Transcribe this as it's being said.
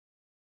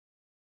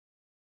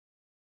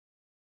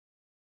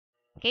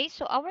Okay,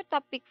 so our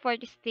topic for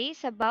this day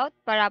is about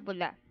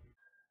parabola.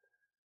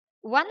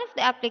 One of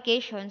the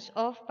applications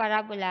of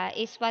parabola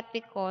is what we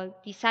call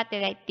the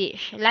satellite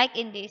dish, like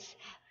in this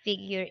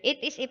figure.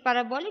 It is a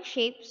parabolic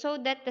shape so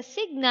that the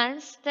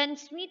signals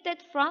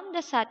transmitted from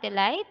the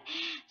satellite,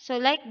 so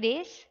like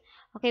this,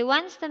 okay,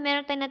 once na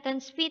meron tayo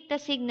na-transmit na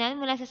signal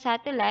mula sa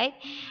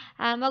satellite,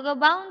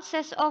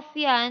 mag-bounces off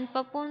yan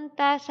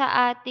papunta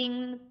sa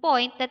ating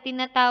point na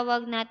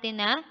tinatawag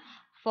natin na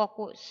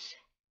focus.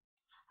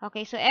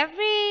 Okay, so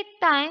every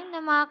time na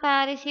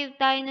makaka-receive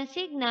tayo ng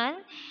signal,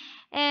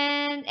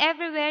 and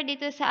everywhere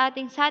dito sa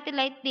ating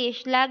satellite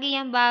dish, lagi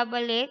yan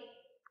babalik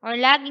or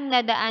laging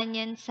dadaan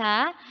yan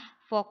sa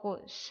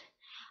focus.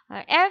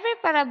 Every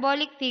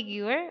parabolic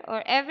figure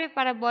or every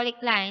parabolic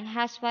line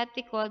has what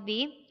we call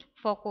the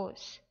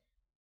focus.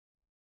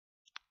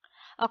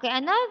 Okay,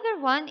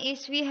 another one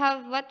is we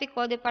have what we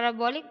call the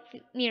parabolic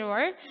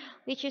mirror,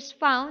 which is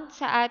found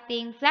sa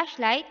ating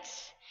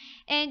flashlights.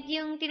 And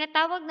yung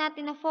tinatawag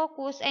natin na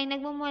focus ay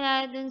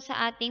nagmumula dun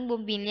sa ating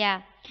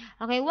bombilya.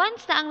 Okay,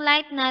 once na ang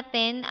light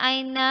natin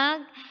ay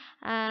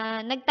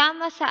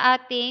nagtama sa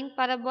ating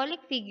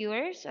parabolic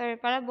figures or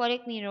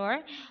parabolic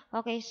mirror,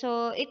 okay,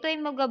 so ito ay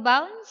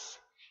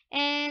mag-bounce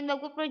and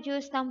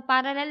magpo-produce ng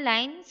parallel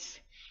lines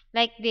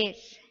like this.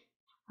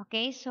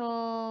 Okay,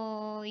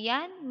 so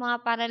yan,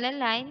 mga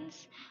parallel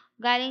lines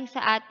galing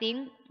sa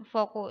ating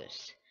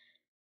focus.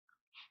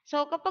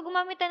 So, kapag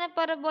gumamit tayo ng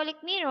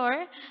parabolic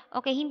mirror,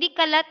 okay, hindi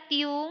kalat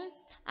yung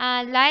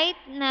light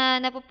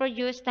na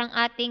napoproduce ng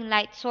ating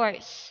light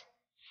source.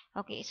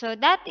 Okay, so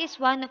that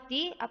is one of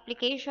the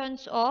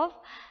applications of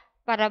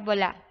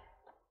parabola.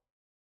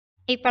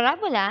 A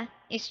parabola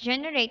is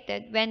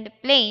generated when the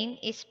plane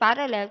is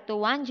parallel to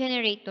one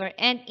generator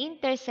and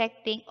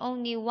intersecting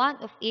only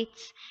one of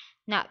its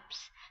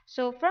knobs.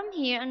 So, from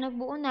here, ang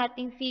nabuo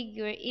nating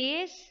figure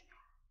is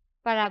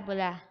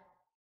parabola.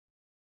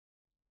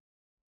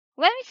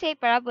 When we say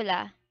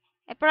parabola,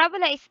 a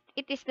parabola is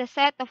the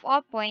set of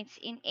all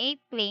points in a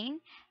plane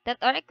that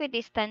are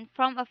equidistant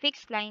from a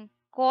fixed line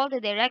called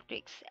the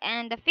directrix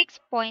and the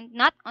fixed point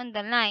not on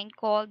the line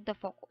called the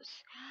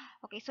focus.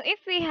 Okay, so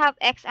if we have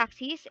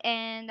x-axis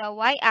and the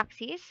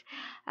y-axis,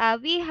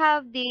 we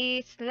have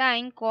this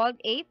line called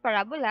a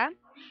parabola.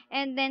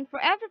 And then for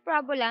every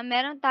parabola,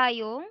 meron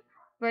tayong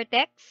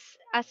vertex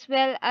as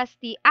well as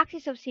the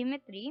axis of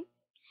symmetry.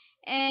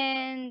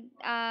 And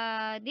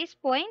this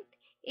point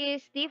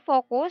is the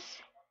focus,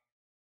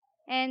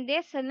 and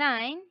this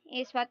line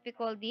is what we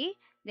call the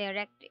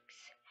directrix.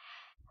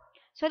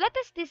 So let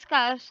us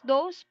discuss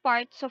those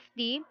parts of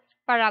the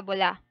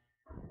parabola.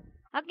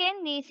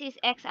 Again, this is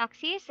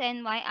x-axis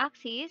and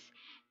y-axis.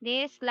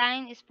 This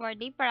line is for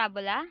the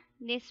parabola.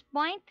 This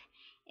point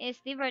is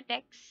the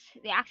vertex,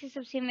 the axis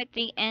of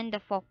symmetry, and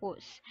the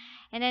focus.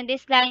 And then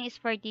this line is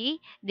for the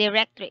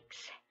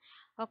directrix.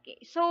 Okay,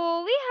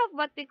 so we have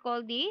what we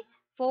call the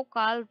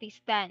focal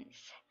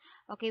distance.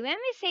 Okay, when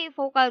we say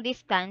focal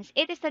distance,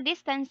 it is the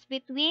distance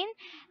between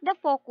the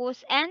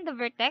focus and the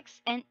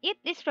vertex, and it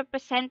is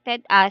represented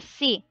as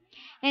C.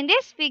 In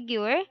this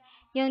figure,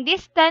 yung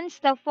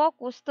distance the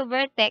focus to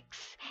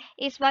vertex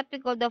is what we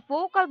call the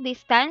focal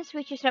distance,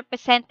 which is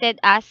represented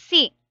as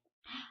C.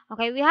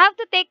 Okay, we have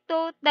to take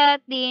note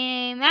that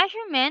the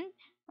measurement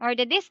or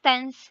the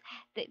distance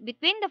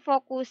between the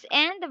focus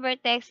and the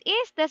vertex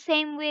is the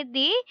same with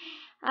the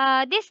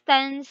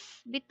distance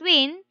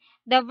between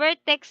the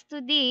vertex to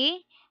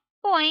the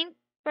point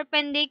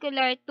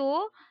perpendicular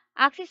to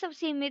axis of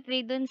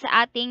symmetry dun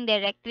sa ating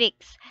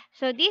directrix.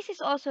 So, this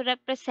is also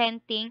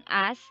representing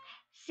as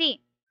C.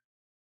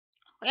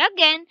 Okay,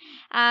 again,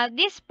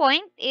 this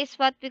point is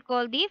what we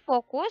call the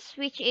focus,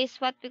 which is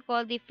what we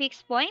call the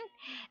fixed point,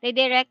 the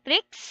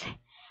directrix.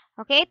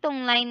 Okay,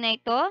 itong line na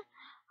ito.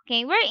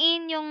 Okay,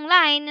 wherein yung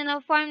line na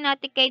na-form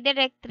natin kay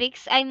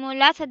directrix ay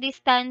mula sa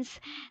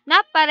distance na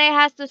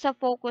parehas do sa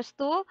focus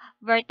to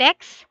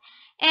vertex.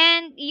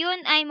 And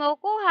yun ay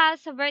makukuha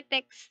sa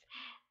vertex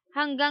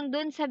hanggang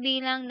dun sa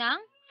bilang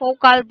ng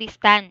focal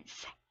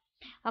distance.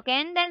 Okay,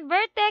 and then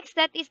vertex,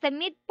 that is the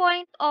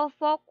midpoint of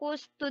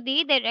focus to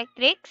the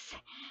directrix.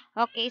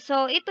 Okay,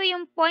 so ito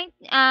yung point,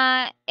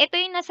 ito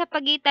yung nasa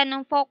pagitan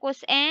ng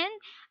focus and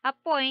a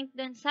point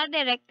dun sa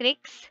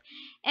directrix.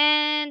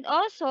 And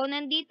also,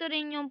 nandito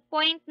rin yung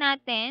point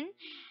natin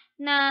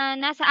na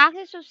nasa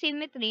axis of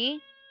symmetry,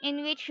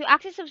 in which yung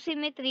axis of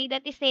symmetry,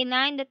 that is the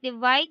line that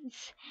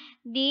divides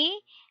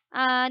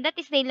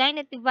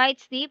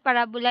the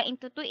parabola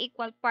into two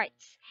equal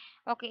parts.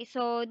 Okay,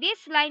 so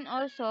this line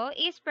also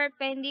is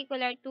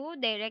perpendicular to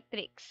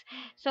directrix.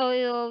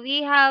 So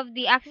we have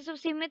the axis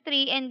of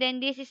symmetry, and then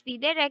this is the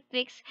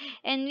directrix,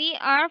 and we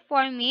are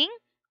forming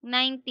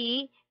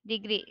 90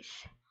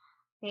 degrees.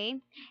 Okay,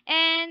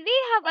 and we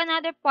have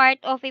another part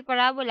of a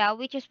parabola,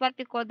 which is what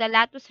we call the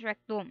latus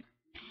rectum.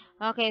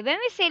 Okay, when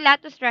we say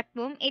latus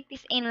rectum, it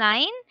is in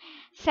line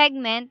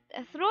segment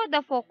through the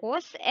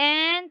focus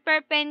and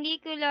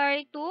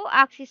perpendicular to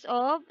axis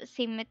of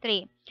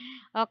symmetry.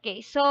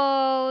 Okay,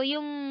 so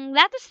yung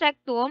latus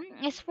rectum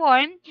is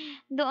formed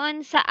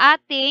doon sa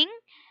ating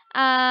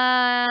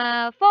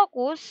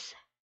focus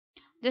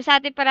do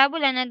sa ating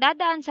parabola na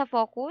dadaan sa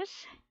focus.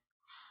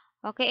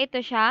 Okay, ito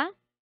siya.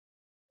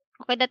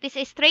 Okay, that is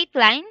a straight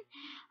line.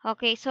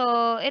 Okay, so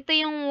ito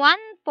yung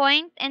one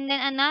point and then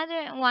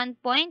another one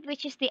point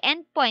which is the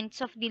end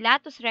points of the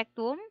latus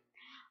rectum.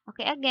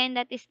 Okay, again,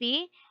 that is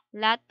the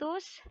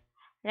latus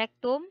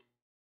rectum.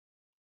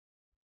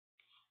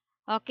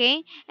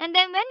 Okay? And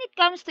then when it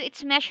comes to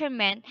its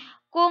measurement,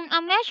 kung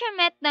ang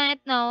measurement na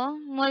ito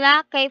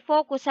mula kay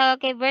focus sa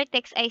kay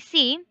vertex ay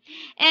C,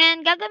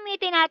 and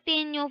gagamitin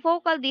natin yung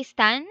focal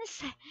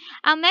distance,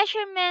 ang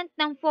measurement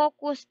ng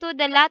focus to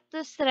the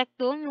latus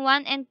rectum,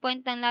 one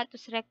endpoint ng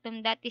latus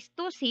rectum, that is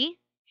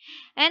 2C.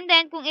 And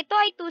then kung ito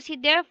ay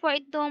 2C, therefore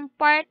itong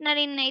part na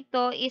rin na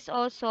ito is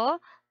also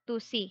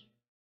 2C.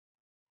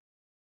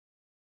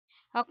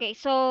 Okay,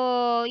 so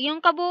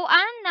yung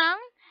kabuuan ng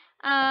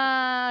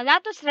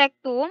latus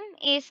rectum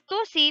is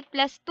 2C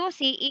plus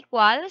 2C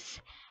equals,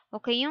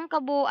 okay, yung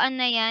kabuuan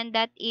na yan,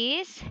 that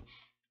is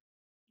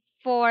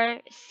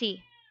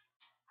 4C.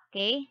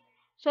 Okay?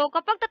 So,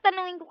 kapag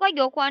tatanungin ko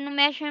kayo kung anong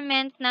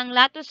measurement ng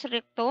latus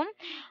rectum,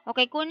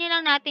 okay, kunin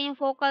lang natin yung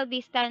focal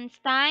distance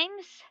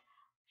times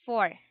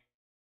 4.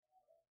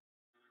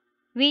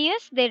 We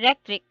use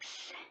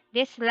directrix,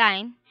 this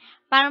line,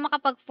 para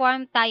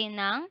makapag-form tayo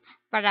ng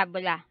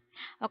parabola.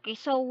 Okay,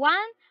 so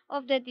one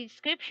of the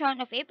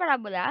description of a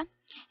parabola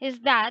is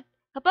that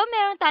kapag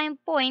meron tayong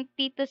point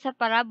dito sa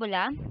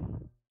parabola,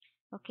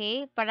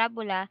 okay,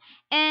 parabola,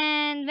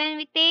 and when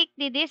we take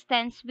the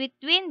distance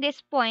between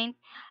this point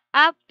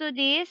up to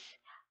this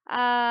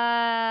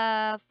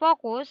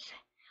focus,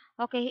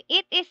 okay,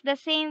 it is the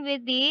same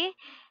with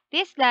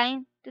this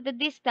line to the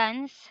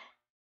distance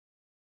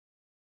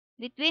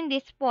between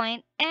this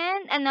point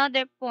and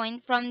another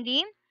point from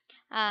the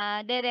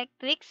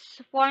directrix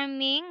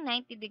forming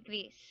 90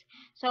 degrees.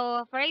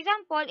 So, for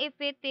example, if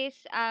it is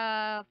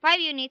 5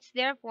 units,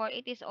 therefore,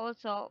 it is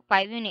also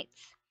 5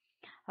 units.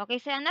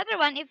 Okay, so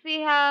another one, if we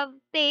have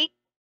take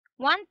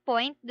one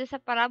point do sa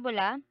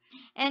parabola,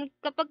 and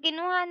kapag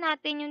kinuha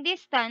natin yung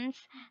distance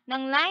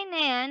ng line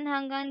na yan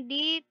hanggang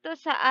dito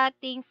sa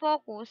ating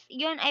focus,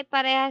 yun ay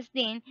parehas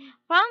din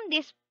from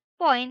this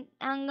point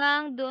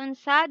hanggang doon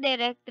sa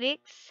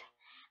directrix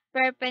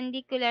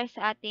perpendicular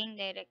sa ating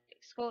directrix.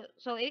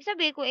 So ibig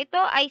sabihin kung ito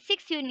ay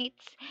 6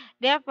 units,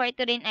 therefore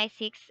ito rin ay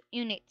 6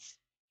 units.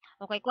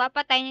 Okay, kuha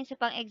pa tayo ng isa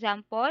pang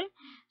example.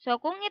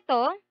 So kung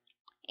ito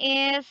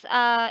is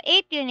 8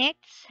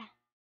 units,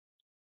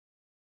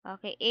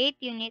 okay, 8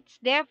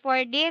 units,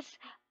 therefore this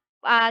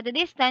the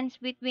distance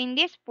between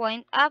this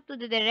point up to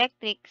the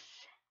directrix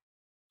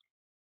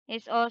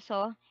is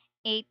also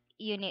 8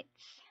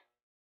 units.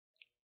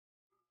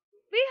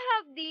 We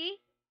have the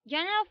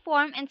general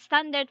form and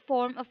standard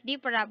form of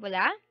the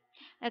parabola.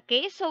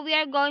 Okay, so we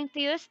are going to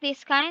use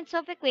these kinds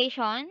of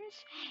equations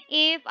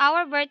if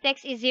our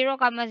vertex is 0,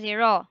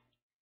 0.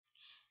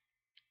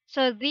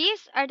 So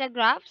these are the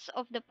graphs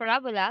of the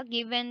parabola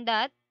given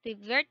that the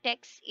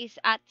vertex is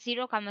at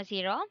 0,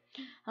 0.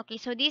 Okay,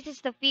 so this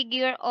is the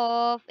figure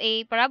of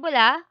a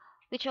parabola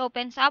which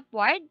opens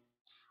upward,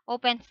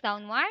 opens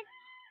downward,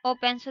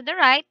 opens to the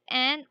right,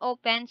 and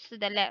opens to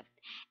the left.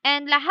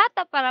 And lahat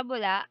ng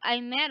parabola ay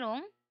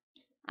merong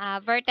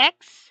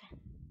vertex,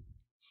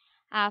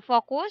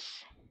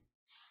 focus,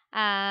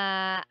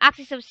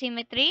 axis of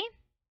symmetry,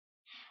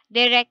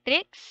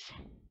 directrix,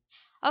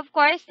 of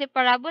course, the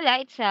parabola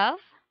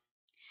itself,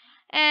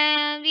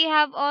 and we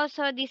have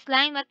also this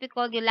line what we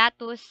call the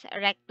latus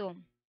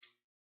rectum.